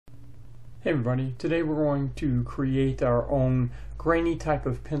Hey everybody, today we're going to create our own grainy type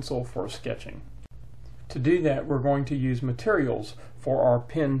of pencil for sketching. To do that, we're going to use materials for our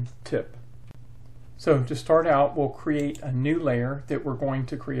pen tip. So to start out, we'll create a new layer that we're going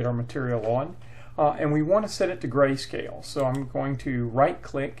to create our material on, and we want to set it to grayscale. So I'm going to right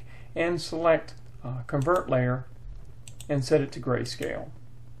click and select Convert Layer and set it to grayscale.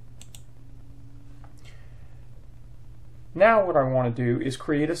 Now what I want to do is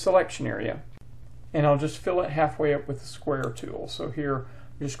create a selection area, and I'll just fill it halfway up with the square tool. So here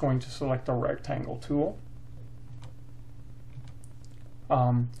I'm just going to select a rectangle tool.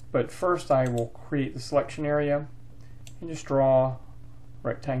 But first I will create the selection area and just draw a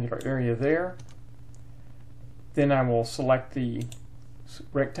rectangular area there. Then I will select the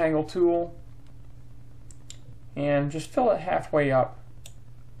rectangle tool and just fill it halfway up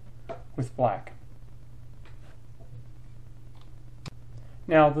with black.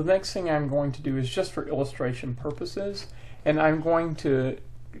 Now the next thing I'm going to do is just for illustration purposes, and I'm going to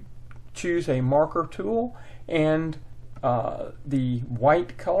choose a marker tool and the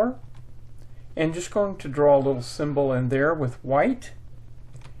white color, and just going to draw a little symbol in there with white.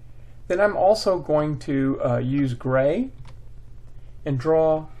 Then I'm also going to use gray and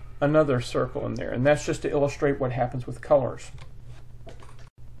draw another circle in there, and that's just to illustrate what happens with colors.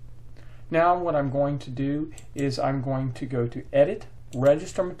 Now what I'm going to do is I'm going to go to Edit,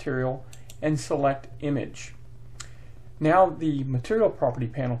 Register Material, and select Image. Now the Material Property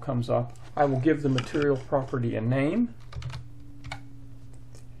panel comes up. I will give the material property a name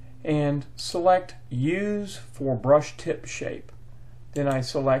and select Use for Brush Tip Shape. Then I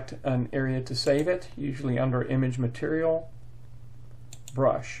select an area to save it, usually under Image Material,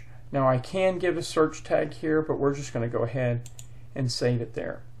 Brush. Now I can give a search tag here, but we're just going to go ahead and save it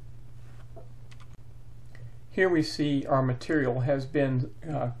there. Here we see our material has been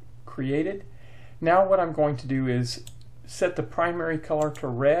created. Now what I'm going to do is set the primary color to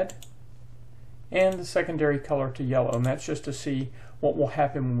red and the secondary color to yellow, and that's just to see what will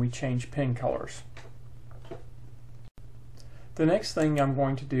happen when we change pen colors. The next thing I'm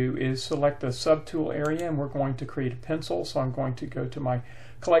going to do is select a subtool area, and we're going to create a pencil. So I'm going to go to my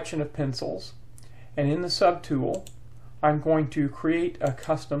collection of pencils, and in the subtool I'm going to create a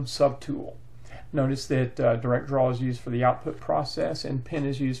custom subtool. Notice that Direct Draw is used for the output process and Pen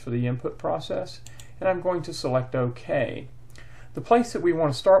is used for the input process, and I'm going to select OK. The place that we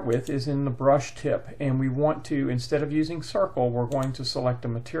want to start with is in the brush tip, and we want to, instead of using circle, we're going to select a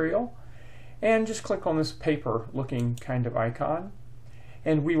material and just click on this paper looking kind of icon,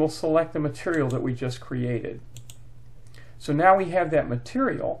 and we will select the material that we just created. So now we have that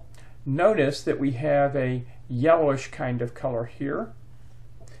material. Notice that we have a yellowish kind of color here.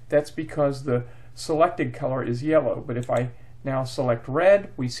 That's because the selected color is yellow, but if I now select red,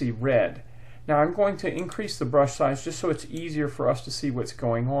 we see red. Now I'm going to increase the brush size just so it's easier for us to see what's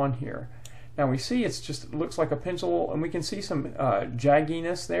going on here. Now we see it looks like a pencil, and we can see some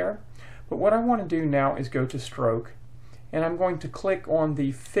jagginess there, but what I want to do now is go to Stroke, and I'm going to click on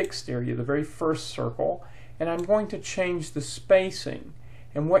the fixed area, the very first circle, and I'm going to change the spacing.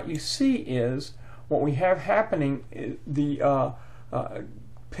 And what you see is what we have happening, the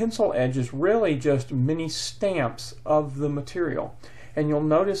pencil edge is really just mini stamps of the material. And you'll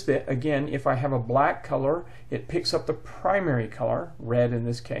notice that, again, if I have a black color, it picks up the primary color, red in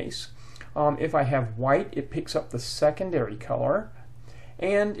this case. If I have white, it picks up the secondary color.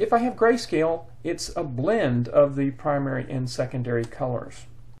 And if I have grayscale, it's a blend of the primary and secondary colors.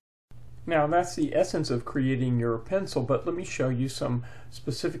 Now that's the essence of creating your pencil, but let me show you some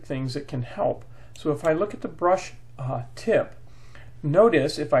specific things that can help. So if I look at the brush tip,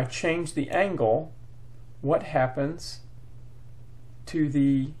 notice if I change the angle, what happens to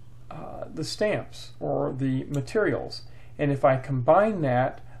the stamps or the materials. And if I combine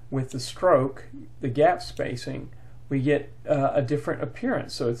that with the stroke, the gap spacing, we get a different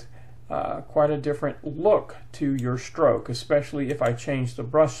appearance. So it's quite a different look to your stroke, especially if I change the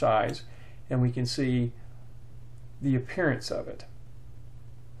brush size, and we can see the appearance of it.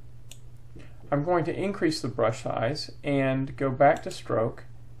 I'm going to increase the brush size and go back to Stroke,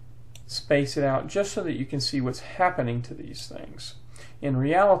 space it out just so that you can see what's happening to these things. In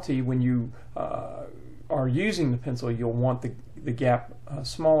reality, when you are using the pencil, you'll want the gap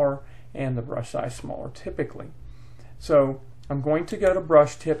smaller and the brush size smaller typically. So I'm going to go to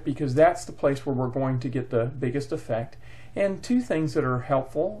Brush Tip because that's the place where we're going to get the biggest effect. And two things that are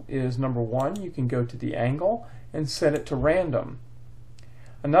helpful is, number one, you can go to the angle and set it to random.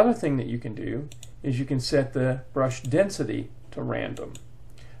 Another thing that you can do is you can set the brush density to random.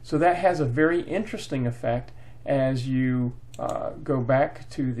 So that has a very interesting effect as you go back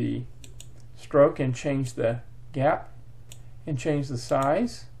to the stroke and change the gap and change the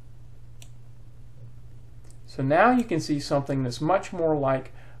size. So now you can see something that's much more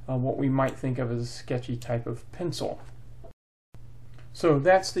like what we might think of as a sketchy type of pencil. So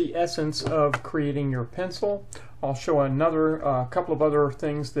that's the essence of creating your pencil. I'll show another couple of other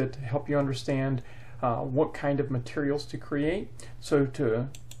things that help you understand what kind of materials to create. So to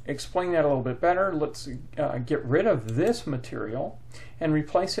explain that a little bit better, let's get rid of this material and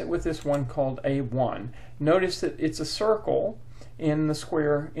replace it with this one called A1. Notice that it's a circle in the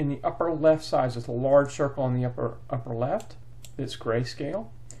square in the upper left side. It's a large circle in the upper left. It's grayscale.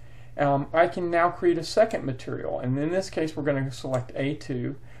 I can now create a second material, and in this case we're going to select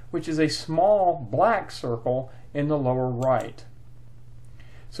A2, which is a small black circle in the lower right.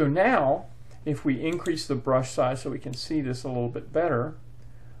 So now if we increase the brush size so we can see this a little bit better,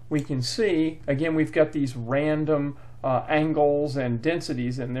 we can see again we've got these random angles and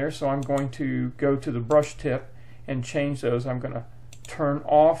densities in there. So I'm going to go to the brush tip and change those. I'm going to turn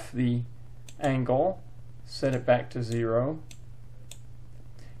off the angle, set it back to 0,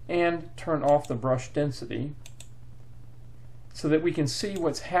 and turn off the brush density so that we can see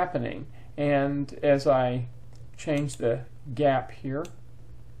what's happening. And as I change the gap here,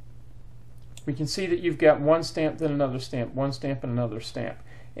 we can see that you've got one stamp, then another stamp, one stamp, and another stamp.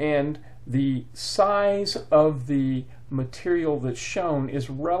 And the size of the material that's shown is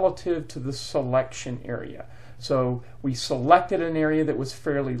relative to the selection area. So we selected an area that was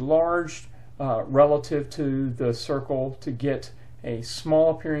fairly large relative to the circle to get a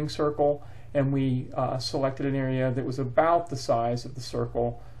small appearing circle, and we selected an area that was about the size of the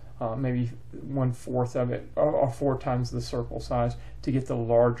circle, maybe 1/4 of it, or 4 times the circle size, to get the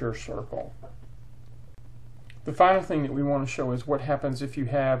larger circle. The final thing that we want to show is what happens if you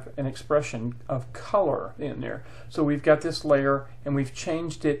have an expression of color in there. So we've got this layer and we've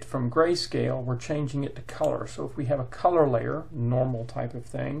changed it from grayscale, we're changing it to color. So if we have a color layer, normal type of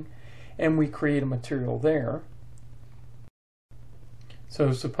thing, and we create a material there.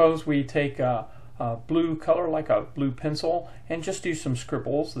 So suppose we take a blue color, like a blue pencil, and just do some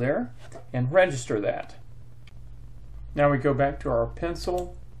scribbles there and register that. Now we go back to our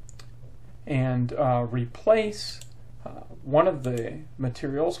pencil and replace one of the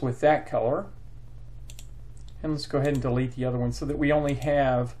materials with that color, and let's go ahead and delete the other one so that we only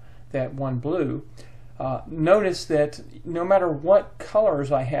have that one blue. Notice that no matter what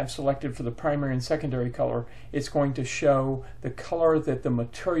colors I have selected for the primary and secondary color, it's going to show the color that the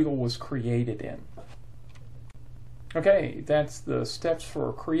material was created in. Okay, that's the steps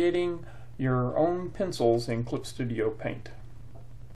for creating your own pencils in Clip Studio Paint.